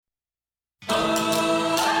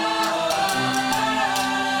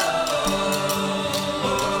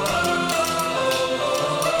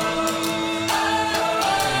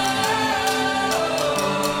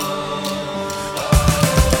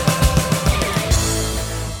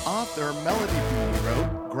author Melody Beattie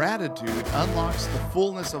wrote, "Gratitude unlocks the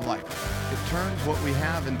fullness of life. It turns what we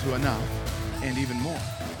have into enough and even more.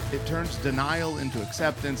 It turns denial into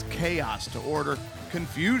acceptance, chaos to order,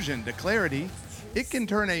 confusion to clarity. It can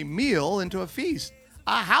turn a meal into a feast,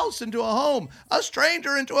 a house into a home, a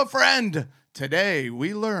stranger into a friend." Today,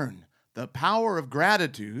 we learn the power of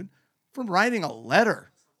gratitude from writing a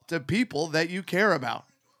letter to people that you care about.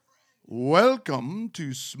 Welcome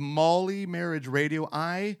to Smalley Marriage Radio.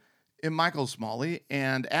 I am Michael Smalley,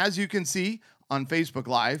 and as you can see on Facebook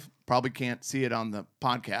Live, probably can't see it on the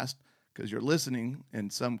podcast because you're listening in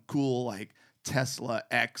some cool like Tesla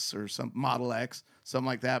X or some Model X, something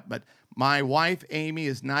like that. But my wife, Amy,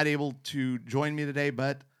 is not able to join me today,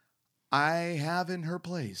 but I have in her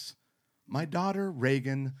place my daughter,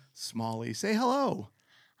 Reagan Smalley. Say hello.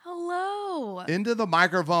 Hello. Into the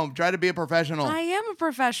microphone. Try to be a professional. I am a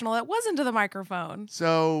professional. It was into the microphone.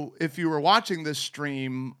 So if you were watching this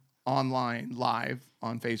stream online, live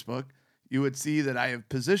on Facebook, you would see that I have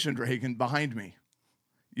positioned Reagan behind me.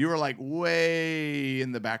 You are like way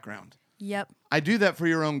in the background. Yep. I do that for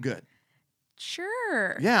your own good.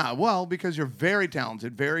 Sure. Yeah, well, because you're very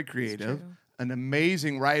talented, very creative, an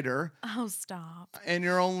amazing writer. Oh, stop. And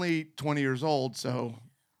you're only 20 years old, so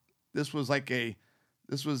this was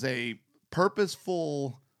a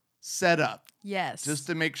purposeful setup. Yes. Just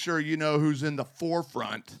to make sure you know who's in the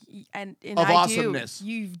forefront and of I awesomeness. do.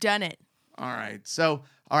 You've done it. All right. So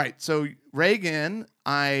Reagan,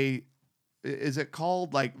 is it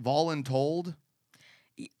called like voluntold?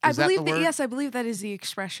 I Is that believe the word? yes, I believe that is the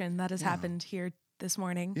expression that has happened here this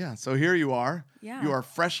morning. Yeah. So here you are. Yeah. You are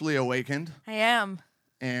freshly awakened. I am.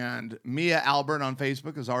 And Mia Albert on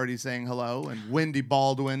Facebook is already saying hello. And Wendy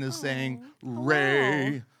Baldwin is saying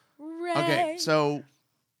Ray. Ray. Okay. So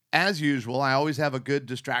as usual, I always have a good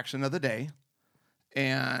distraction of the day.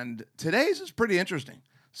 And today's is pretty interesting.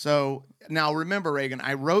 So now remember, Reagan,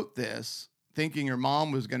 I wrote this thinking your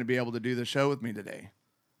mom was going to be able to do the show with me today.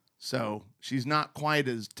 So she's not quite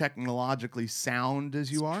as technologically sound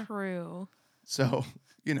as you are. True. So,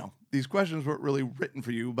 these questions weren't really written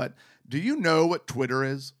for you, but do you know what Twitter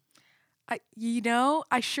is? I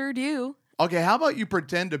sure do. Okay, how about you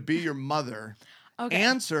pretend to be your mother,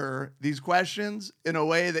 answer these questions in a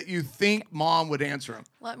way that you think mom would answer them.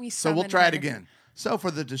 Let me So we'll try it again. So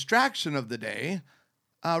for the distraction of the day,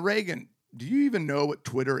 Reagan, do you even know what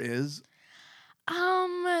Twitter is?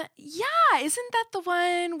 Yeah, isn't that the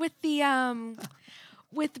one with the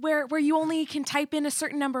with where you only can type in a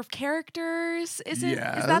certain number of characters? Yes. Is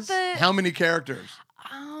that the How many characters?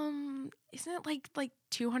 Isn't it like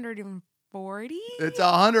 240? It's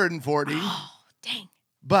 140. Oh, dang.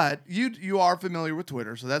 But you are familiar with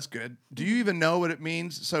Twitter, so that's good. Do you even know what it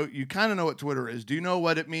means? So you kind of know what Twitter is. Do you know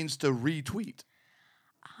what it means to retweet?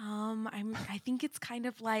 I think it's kind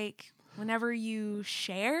of like whenever you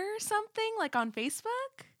share something like on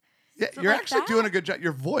Facebook. Yeah, Is it you're like actually that? doing a good job.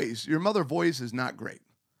 Your mother voice is not great.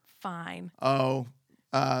 Fine. Oh,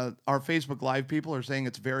 our Facebook Live people are saying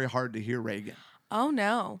it's very hard to hear Reagan Oh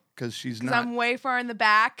no. because she's Because not. I'm way far in the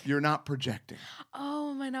back. You're not projecting.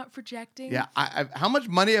 Oh, am I not projecting? Yeah. How much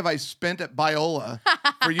money have I spent at Biola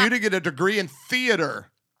for you to get a degree in theater?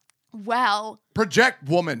 Well, Project,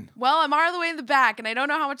 woman. I'm all the way in the back, and I don't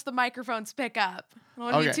know how much the microphones pick up. I don't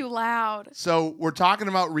want to Okay. be too loud. So we're talking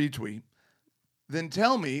about retweet. Then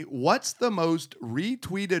tell me, what's the most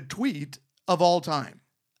retweeted tweet of all time?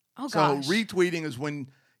 Oh So gosh. retweeting is when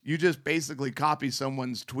you just basically copy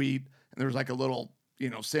someone's tweet and there's like a little,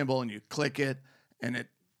 symbol and you click it and it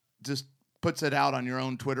just puts it out on your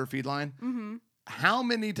own Twitter feed line. Mm-hmm. How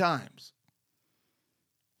many times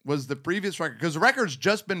was the previous record? Because the record's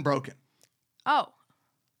just been broken. Oh.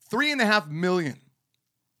 3.5 million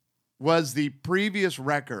was the previous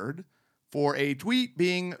record for a tweet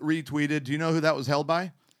being retweeted. Do you know who that was held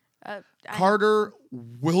by? Carter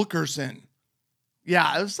Wilkerson.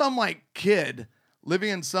 Yeah, it was some kid living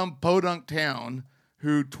in some podunk town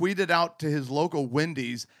who tweeted out to his local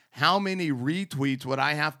Wendy's, how many retweets would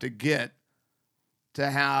I have to get to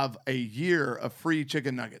have a year of free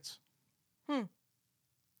chicken nuggets?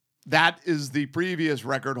 That is the previous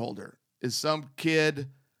record holder, is some kid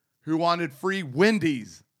who wanted free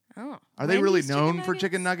Wendy's. Oh. Are they really Wendy's known for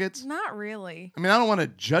chicken nuggets? Not really. I mean, I don't want to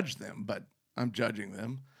judge them, but I'm judging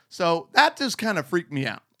them. So that just kind of freaked me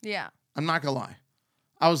out. Yeah. I'm not going to lie.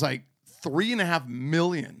 I was like, 3.5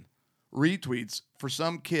 million retweets for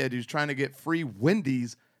some kid who's trying to get free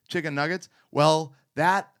Wendy's chicken nuggets. Well,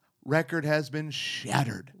 that record has been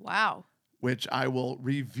shattered, Wow. which I will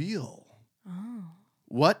reveal Oh.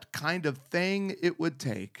 what kind of thing it would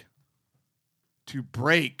take to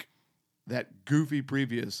break that goofy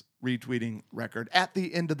previous retweeting record at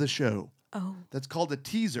the end of the show. Oh. That's called a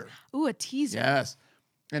teaser. Ooh, a teaser. Yes.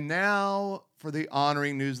 And now for the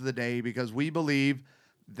honoring news of the day, because we believe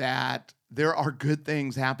that there are good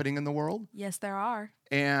things happening in the world. Yes, there are.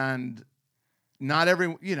 And not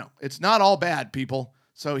every, it's not all bad, people.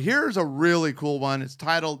 So here's a really cool one. It's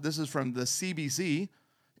titled, this is from the CBC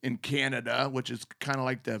in Canada, which is kind of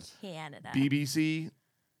like the Canada. BBC.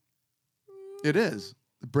 It is.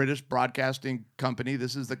 The British Broadcasting Company.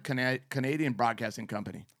 This is the Canadian Broadcasting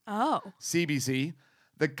Company. Oh. CBC.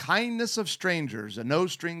 The kindness of strangers, a no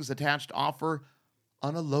strings attached offer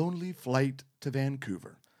on a lonely flight to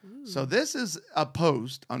Vancouver. Ooh. So this is a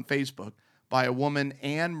post on Facebook by a woman,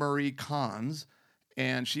 Anne Marie Cons,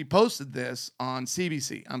 and she posted this on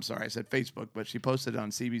CBC. I'm sorry, I said Facebook, but she posted it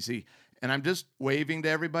on CBC. And I'm just waving to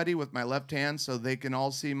everybody with my left hand so they can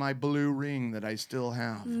all see my blue ring that I still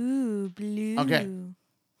have. Ooh, blue. Okay.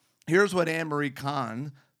 Here's what Anne Marie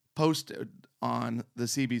Kahn posted on the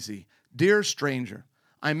CBC. Dear stranger,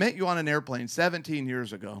 I met you on an airplane 17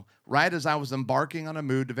 years ago, right as I was embarking on a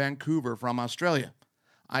move to Vancouver from Australia.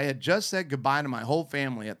 I had just said goodbye to my whole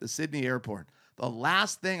family at the Sydney airport. The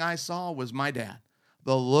last thing I saw was my dad.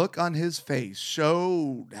 The look on his face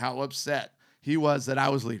showed how upset he was that I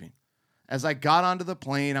was leaving. As I got onto the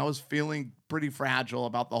plane, I was feeling pretty fragile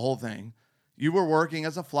about the whole thing. You were working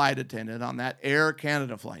as a flight attendant on that Air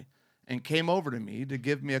Canada flight and came over to me to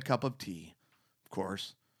give me a cup of tea. Of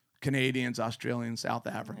course, Canadians, Australians, South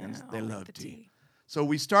Africans, they love tea. So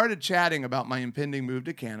we started chatting about my impending move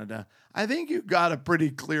to Canada. I think you got a pretty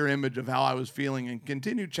clear image of how I was feeling and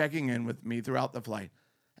continued checking in with me throughout the flight.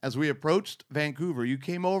 As we approached Vancouver, you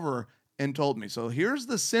came over and told me. So here's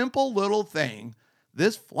the simple little thing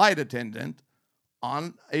this flight attendant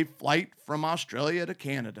on a flight from Australia to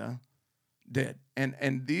Canada did.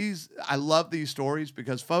 And these, I love these stories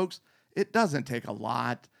because, folks, it doesn't take a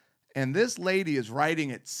lot. And this lady is writing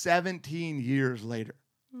it 17 years later.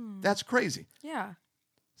 That's crazy. Yeah.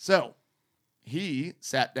 So he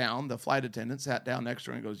sat down, the flight attendant sat down next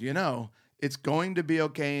to her and goes, it's going to be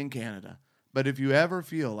okay in Canada. But if you ever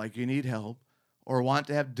feel like you need help or want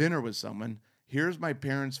to have dinner with someone, here's my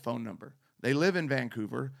parents' phone number. They live in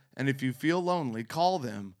Vancouver, and if you feel lonely, call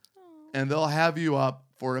them, and they'll have you up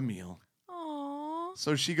for a meal. Aww.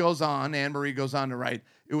 So she goes on, Anne-Marie goes on to write,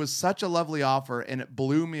 it was such a lovely offer, and it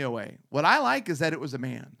blew me away. What I like is that it was a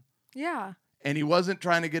man. Yeah. And he wasn't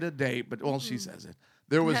trying to get a date, but, she says it.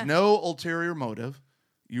 There was no ulterior motive.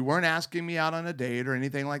 You weren't asking me out on a date or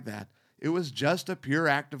anything like that. It was just a pure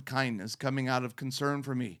act of kindness coming out of concern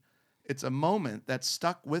for me. It's a moment that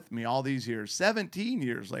stuck with me all these years. 17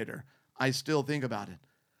 years later, I still think about it.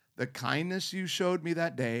 The kindness you showed me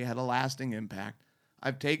that day had a lasting impact.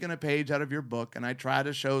 I've taken a page out of your book, and I try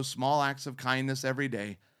to show small acts of kindness every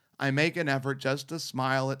day. I make an effort just to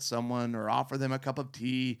smile at someone or offer them a cup of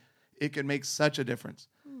tea. It can make such a difference.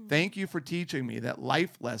 Thank you for teaching me that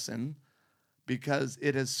life lesson because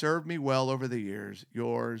it has served me well over the years.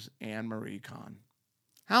 Yours, Anne Marie Kahn.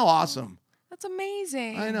 How awesome. That's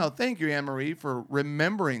amazing. I know. Thank you, Anne Marie, for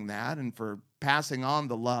remembering that and for passing on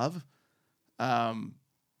the love.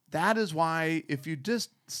 That is why if you just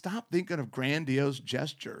stop thinking of grandiose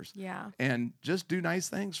gestures and just do nice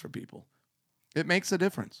things for people, it makes a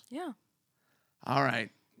difference. Yeah. All right.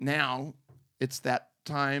 Now it's that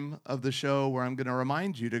time of the show where I'm going to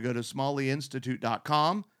remind you to go to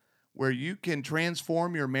smalleyinstitute.com where you can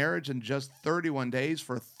transform your marriage in just 31 days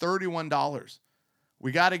for $31.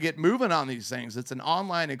 We got to get moving on these things. It's an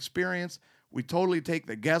online experience. We totally take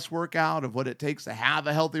the guesswork out of what it takes to have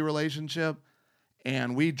a healthy relationship,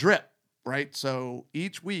 and we drip, right? So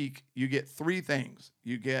each week you get 3 things.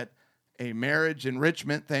 You get a marriage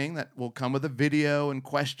enrichment thing that will come with a video and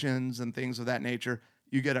questions and things of that nature.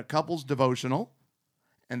 You get a couples devotional,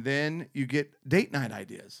 and then you get date night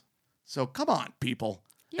ideas. So come on, people.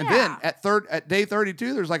 Yeah. And then at day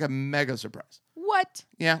 32, there's like a mega surprise. What?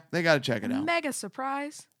 Yeah, they got to check it out. Mega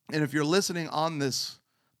surprise. And if you're listening on this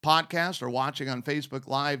podcast or watching on Facebook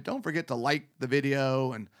Live, don't forget to like the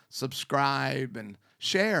video and subscribe and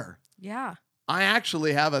share. Yeah. I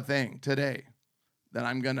actually have a thing today that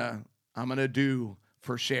I'm gonna do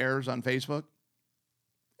for shares on Facebook,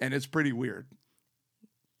 and it's pretty weird.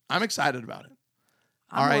 I'm excited about it.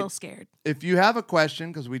 I'm a little scared. If you have a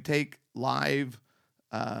question, because we take live,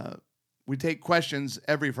 we take questions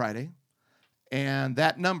every Friday, and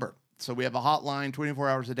that number. So we have a hotline 24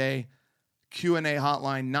 hours a day, Q&A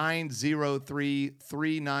hotline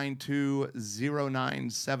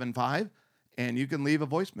 903-392-0975, and you can leave a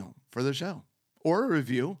voicemail for the show or a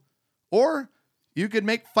review, or you could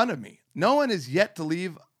make fun of me. No one is yet to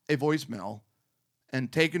leave a voicemail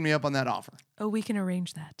and taken me up on that offer. Oh, we can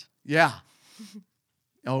arrange that. Yeah.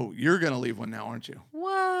 Oh, you're going to leave one now, aren't you?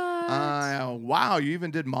 What? Wow, you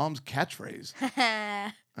even did mom's catchphrase.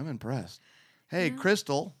 I'm impressed. Hey, Yeah.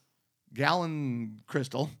 Crystal, Gallon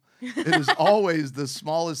Crystal, it is always the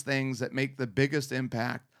smallest things that make the biggest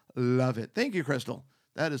impact. Love it. Thank you, Crystal.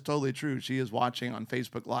 That is totally true. She is watching on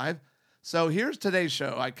Facebook Live. So here's today's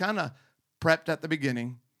show. I kind of prepped at the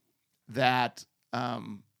beginning that, I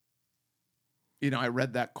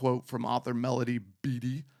read that quote from author Melody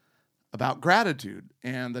Beattie about gratitude.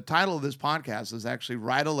 And the title of this podcast is actually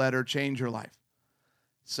Write a Letter, Change Your Life.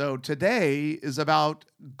 So today is about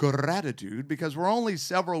gratitude because we're only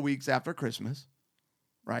several weeks after Christmas,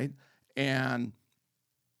 right? And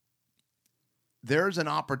there's an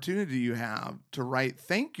opportunity you have to write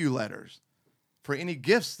thank you letters for any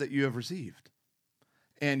gifts that you have received.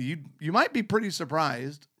 And you might be pretty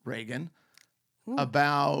surprised, Reagan,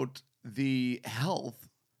 about the health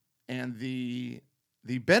and the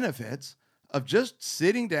benefits of just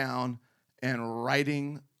sitting down and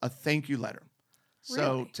writing a thank you letter.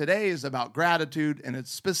 So Really? today is about gratitude, and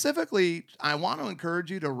it's specifically, I want to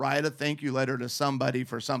encourage you to write a thank you letter to somebody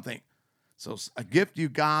for something. So a gift you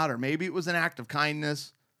got, or maybe it was an act of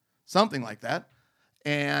kindness, something like that.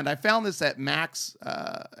 And I found this at Max,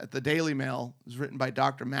 at the Daily Mail. It was written by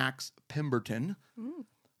Dr. Max Pemberton.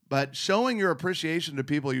 But showing your appreciation to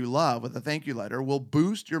people you love with a thank you letter will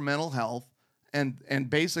boost your mental health and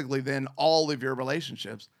basically then all of your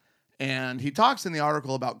relationships. And he talks in the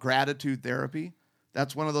article about gratitude therapy.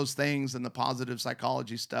 That's one of those things in the positive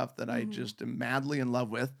psychology stuff that I just am madly in love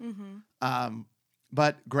with.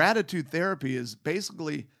 But gratitude therapy is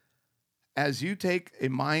basically, as you take a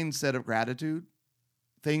mindset of gratitude,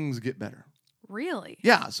 things get better. Really?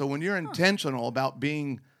 Yeah. So when you're intentional about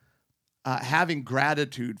being, having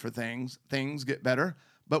gratitude for things, things get better.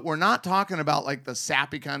 But we're not talking about like the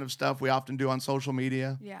sappy kind of stuff we often do on social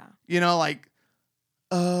media. Yeah. Like,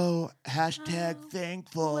 hashtag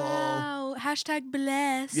thankful. Wow. Hashtag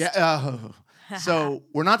blessed. Yeah. So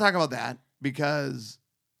we're not talking about that because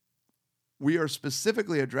we are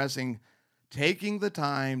specifically addressing taking the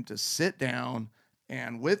time to sit down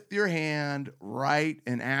and with your hand write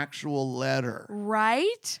an actual letter.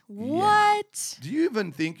 Right? What? Do you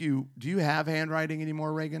even think do you have handwriting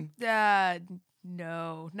anymore, Reagan?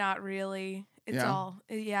 No, not really. It's Yeah? all,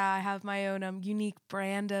 I have my own unique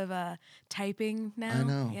brand of typing now. I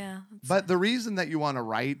know. Yeah. But the reason that you want to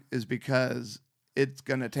write is because it's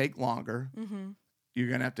going to take longer. You're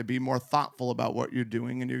going to have to be more thoughtful about what you're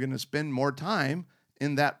doing, and you're going to spend more time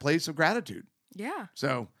in that place of gratitude. Yeah.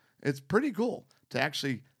 So it's pretty cool to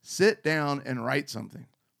actually sit down and write something.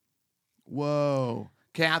 Whoa.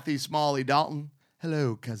 Kathy Smalley Dalton.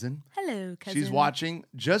 Hello, cousin. Hello, cousin. She's watching.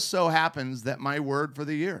 Just so happens that my word for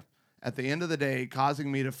the year, at the end of the day,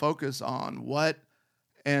 causing me to focus on what,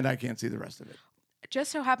 and I can't see the rest of it.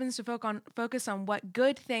 Just so happens to focus on what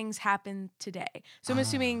good things happened today. So I'm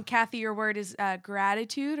assuming, Kathy, your word is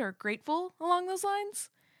gratitude or grateful along those lines?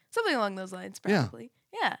 Something along those lines, probably.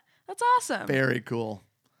 Yeah. That's awesome. Very cool.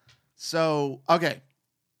 So, okay.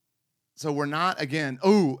 So we're not, again,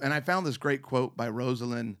 and I found this great quote by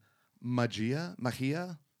Rosalind Mejia.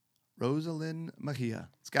 Rosalind Mejia.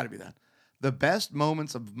 It's got to be that. The best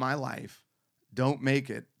moments of my life don't make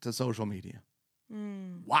it to social media.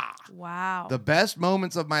 Wow. The best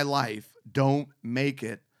moments of my life don't make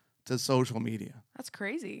it to social media. That's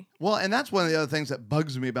crazy. Well, and that's one of the other things that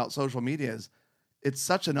bugs me about social media is it's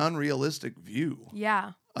such an unrealistic view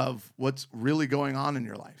of what's really going on in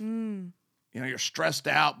your life. You're stressed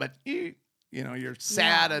out, but you're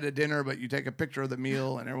sad at a dinner, but you take a picture of the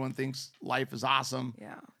meal and everyone thinks life is awesome.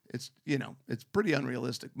 Yeah. It's pretty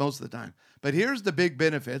unrealistic most of the time. But here's the big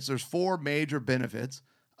benefits. There's 4 major benefits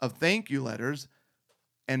of thank you letters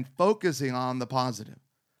and focusing on the positive.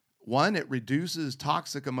 1, it reduces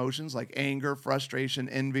toxic emotions like anger, frustration,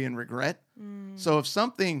 envy, and regret. So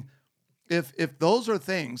if those are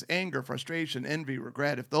things, anger, frustration, envy,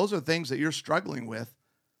 regret, if those are things that you're struggling with,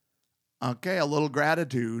 okay, a little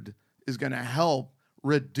gratitude is going to help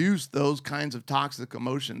reduce those kinds of toxic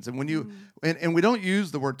emotions. And when you, and we don't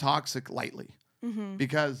use the word toxic lightly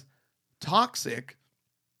because toxic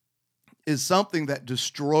is something that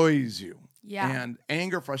destroys you. Yeah. And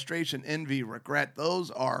anger, frustration, envy, regret, those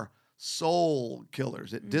are soul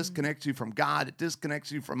killers. It disconnects you from God. It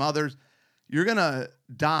disconnects you from others. You're going to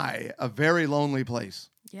die a very lonely place.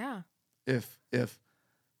 Yeah. If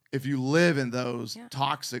you live in those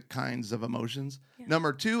toxic kinds of emotions. Yeah.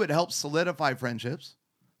 Number 2, it helps solidify friendships.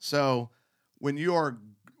 So when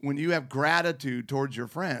you have gratitude towards your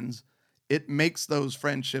friends, it makes those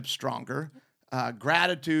friendships stronger.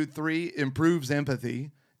 Gratitude, 3, improves empathy.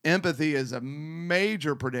 Empathy is a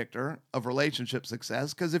major predictor of relationship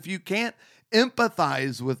success because if you can't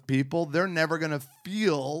empathize with people, they're never going to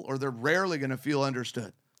feel, or they're rarely going to feel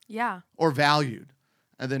understood. Yeah. Or valued.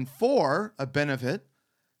 And then 4, a benefit,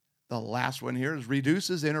 the last one here is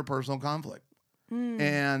reduces interpersonal conflict.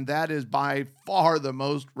 And that is by far the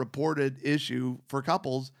most reported issue for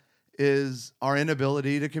couples is our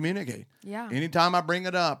inability to communicate. Yeah. Anytime I bring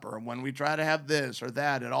it up or when we try to have this or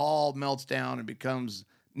that, it all melts down and becomes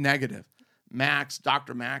negative.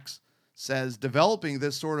 Dr. Max says developing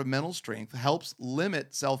this sort of mental strength helps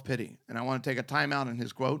limit self-pity. And I want to take a time out in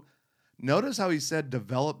his quote. Notice how he said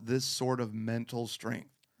develop this sort of mental strength.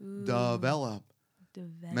 Develop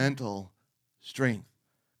mental strength.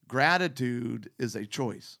 Gratitude is a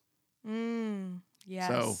choice. Yes.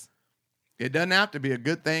 So it doesn't have to be a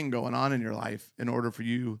good thing going on in your life in order for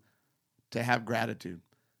you to have gratitude.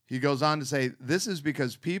 He goes on to say, this is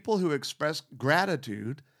because people who express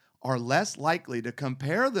gratitude are less likely to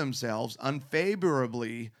compare themselves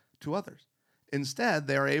unfavorably to others. Instead,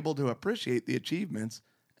 they are able to appreciate the achievements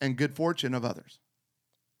and good fortune of others.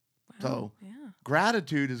 Wow. So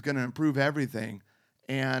gratitude is going to improve everything.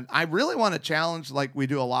 And I really want to challenge, like we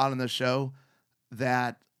do a lot on this show,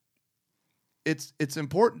 that it's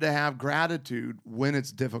important to have gratitude when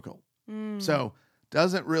it's difficult. So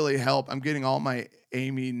doesn't really help. I'm getting all my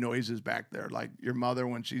Amy noises back there, like your mother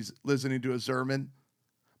when she's listening to a sermon.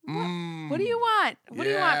 What do you want? What do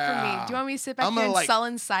you want from me? Do you want me to sit back here in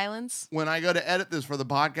sullen silence? When I go to edit this for the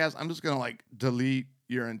podcast, I'm just going to delete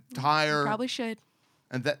your entire... You probably should.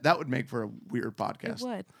 And that would make for a weird podcast. It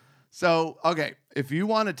would. So, okay, if you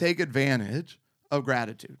want to take advantage of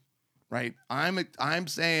gratitude, right? I'm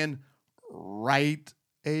saying write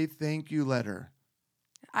a thank you letter.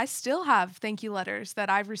 I still have thank you letters that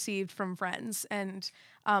I've received from friends and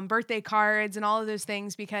birthday cards and all of those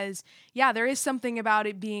things because, there is something about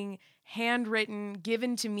it being handwritten,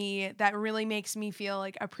 given to me that really makes me feel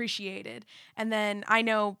appreciated. And then I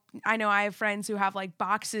know I have friends who have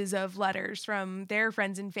boxes of letters from their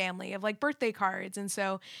friends and family of birthday cards. And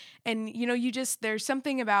so, there's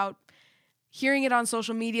something about hearing it on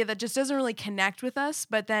social media that just doesn't really connect with us,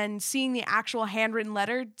 but then seeing the actual handwritten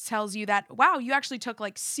letter tells you that, wow, you actually took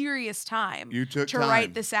serious time to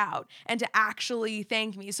write this out and to actually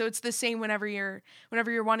thank me. So it's the same whenever you're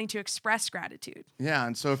wanting to express gratitude. Yeah.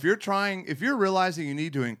 And so if you're realizing you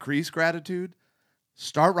need to increase gratitude,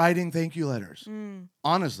 start writing thank you letters.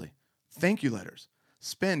 Honestly, thank you letters.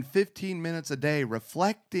 Spend 15 minutes a day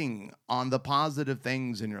reflecting on the positive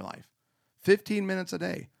things in your life. 15 minutes a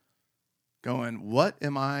day. Going, what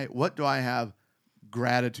do I have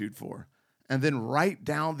gratitude for? And then write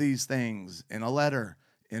down these things in a letter,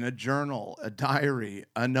 in a journal, a diary,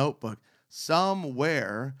 a notebook,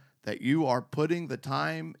 somewhere that you are putting the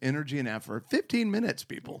time, energy, and effort. 15 minutes,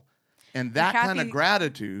 people. And that kind of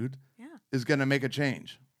gratitude is going to make a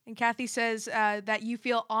change. And Kathy says that you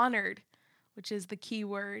feel honored, which is the key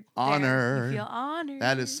word. Honor. There. You feel honored.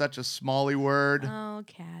 That is such a Smalley word. Oh,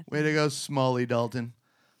 Kathy. Way to go, Smalley Dalton.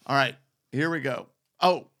 All right. Here we go.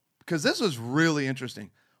 Oh, because this was really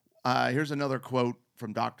interesting. Here's another quote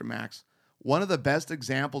from Dr. Max. One of the best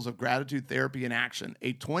examples of gratitude therapy in action,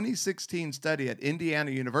 a 2016 study at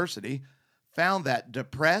Indiana University found that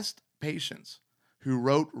depressed patients who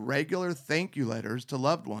wrote regular thank you letters to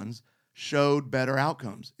loved ones showed better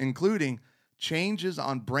outcomes, including changes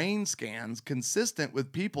on brain scans consistent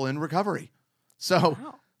with people in recovery. So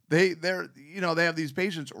they have these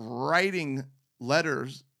patients writing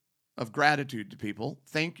letters of gratitude to people,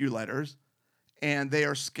 thank you letters, and they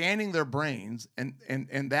are scanning their brains, and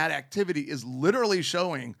that activity is literally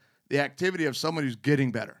showing the activity of someone who's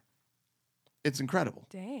getting better. It's incredible.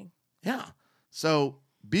 Dang. Yeah. So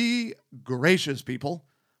be gracious, people.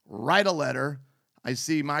 Write a letter. I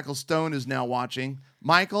see Michael Stone is now watching.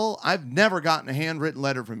 Michael, I've never gotten a handwritten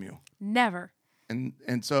letter from you. Never. And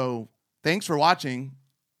so thanks for watching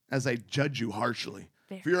as I judge you harshly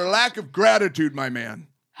for your lack of gratitude, my man.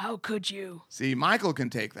 How could you? See, Michael can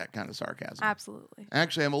take that kind of sarcasm. Absolutely.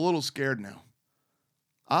 Actually, I'm a little scared now.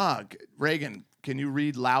 Reagan, can you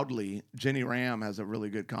read loudly? Jenny Ram has a really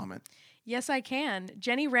good comment. Yes, I can.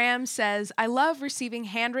 Jenny Ram says, I love receiving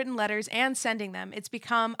handwritten letters and sending them. It's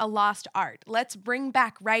become a lost art. Let's bring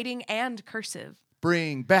back writing and cursive.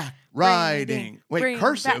 Bring back writing. Wait,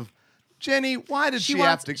 cursive? Back. Jenny, why did she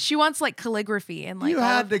have to? She wants calligraphy and you all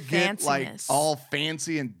had to fanciness. Get all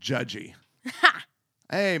fancy and judgy. Ha!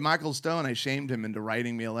 Hey, Michael Stone, I shamed him into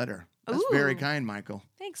writing me a letter. That's very kind, Michael.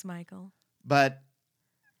 Thanks, Michael. But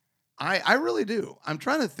I really do. I'm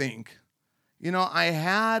trying to think. I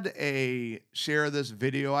had a share this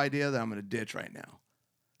video idea that I'm going to ditch right now.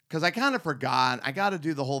 because I kind of forgot. I got to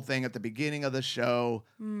do the whole thing at the beginning of the show.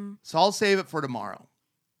 So I'll save it for tomorrow.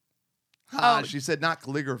 She said not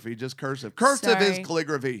calligraphy, just cursive. Cursive is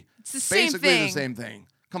calligraphy. It's the same thing. The same thing.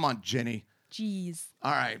 Come on, Jenny. Jeez.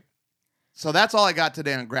 All right. So that's all I got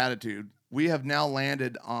today on gratitude. We have now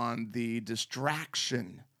landed on the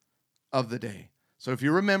distraction of the day. So if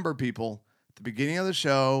you remember, people, at the beginning of the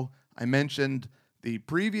show, I mentioned the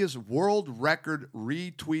previous world record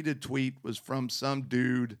retweeted tweet was from some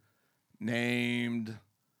dude named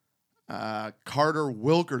Carter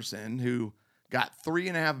Wilkerson, who got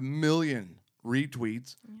 3.5 million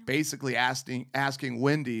retweets, basically asking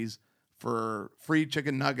Wendy's for free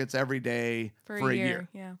chicken nuggets every day for a year.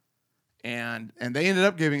 Yeah. And they ended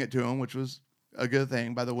up giving it to him, which was a good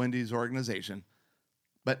thing by the Wendy's organization.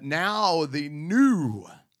 But now the new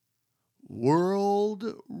world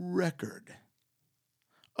record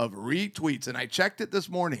of retweets, and I checked it this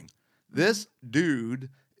morning. This dude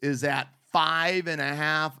is at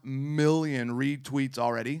 5.5 million retweets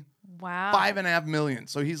already. Wow. 5.5 million.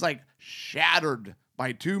 So he's like shattered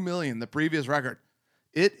by 2 million, the previous record.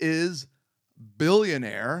 It is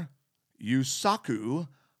billionaire Yusaku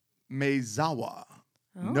Maezawa.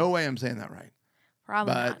 Oh. No way I'm saying that right.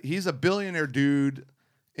 Probably But not. he's a billionaire dude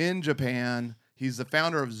in Japan. He's the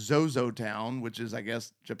founder of ZoZoTown, which is, I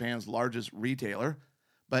guess, Japan's largest retailer.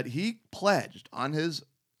 But he pledged on his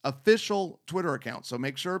official Twitter account. So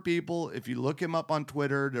make sure, people, if you look him up on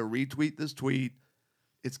Twitter to retweet this tweet,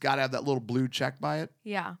 it's got to have that little blue check by it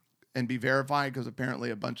Yeah. and be verified, because apparently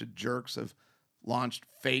a bunch of jerks have launched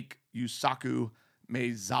fake Yusaku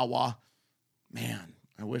Maezawa. Man,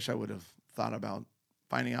 I wish I would have thought about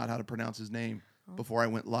finding out how to pronounce his name before I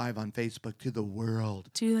went live on Facebook to the world.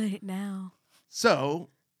 Too late now. So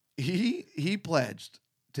he pledged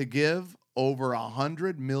to give over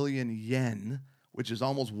 100 million yen, which is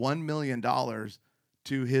almost $1 million,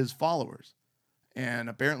 to his followers. And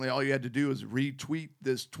apparently all you had to do is retweet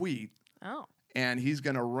this tweet. Oh. And he's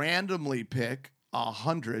going to randomly pick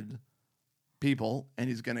 100 people, and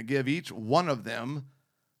he's going to give each one of them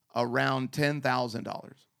around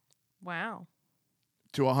 $10,000 Wow.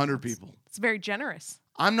 to 100 people. It's very generous.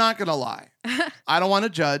 I'm not going to lie. I don't want to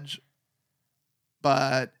judge,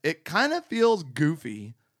 but it kind of feels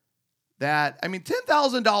goofy that, I mean,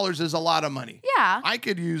 $10,000 is a lot of money. Yeah. I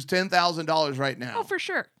could use $10,000 right now. Oh, for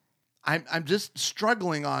sure. I'm just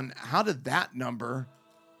struggling on how did that number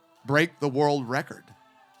break the world record?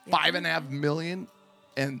 Yeah. 5.5 million.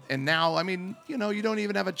 And now, I mean, you don't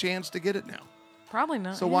even have a chance to get it now. Probably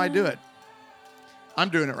not. So why do it? I'm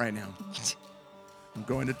doing it right now. I'm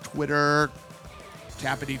going to Twitter.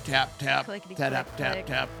 Tappity tap tap. Clickety Tap click, tap click.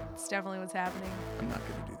 tap. It's definitely what's happening. I'm not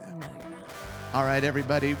going to do that. No, you're not. All right,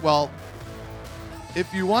 everybody. Well,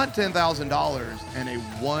 if you want $10,000 and a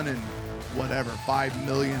 1 in 5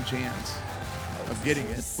 million chance of getting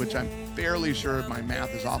it, which I'm fairly sure my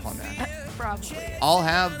math is off on that, Probably. I'll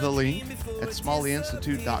have the link at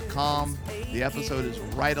smalleyinstitute.com. The episode is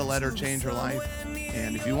Write a Letter, Change Your Life.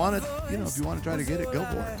 And if you want to try to get it, go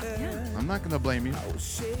for it. Yeah. I'm not going to blame you.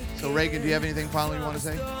 So, Reagan, do you have anything final you want to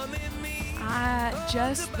say?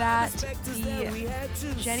 Just that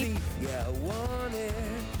the Jenny. Yeah, I wanted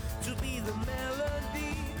to be the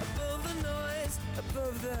melody above the noise,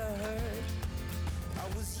 above the hurt.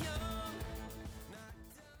 I was young.